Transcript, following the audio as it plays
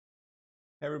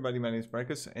Hey everybody, my name is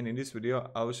Marcus, and in this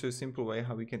video I will show you a simple way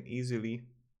how we can easily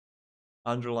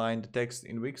underline the text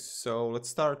in Wix. So let's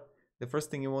start. The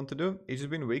first thing you want to do is just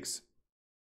be in Wix,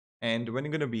 and when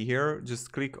you're gonna be here,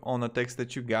 just click on a text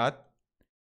that you got,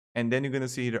 and then you're gonna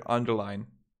see the underline.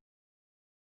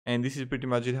 And this is pretty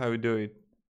much it how you do it.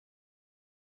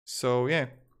 So yeah,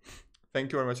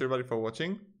 thank you very much everybody for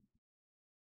watching.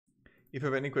 If you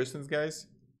have any questions, guys,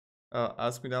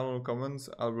 ask me down in the comments.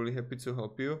 I'll be really happy to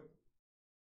help you.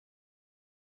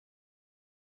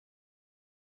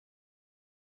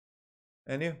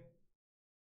 And yeah,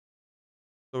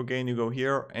 so again, you go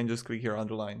here and just click here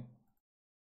underline.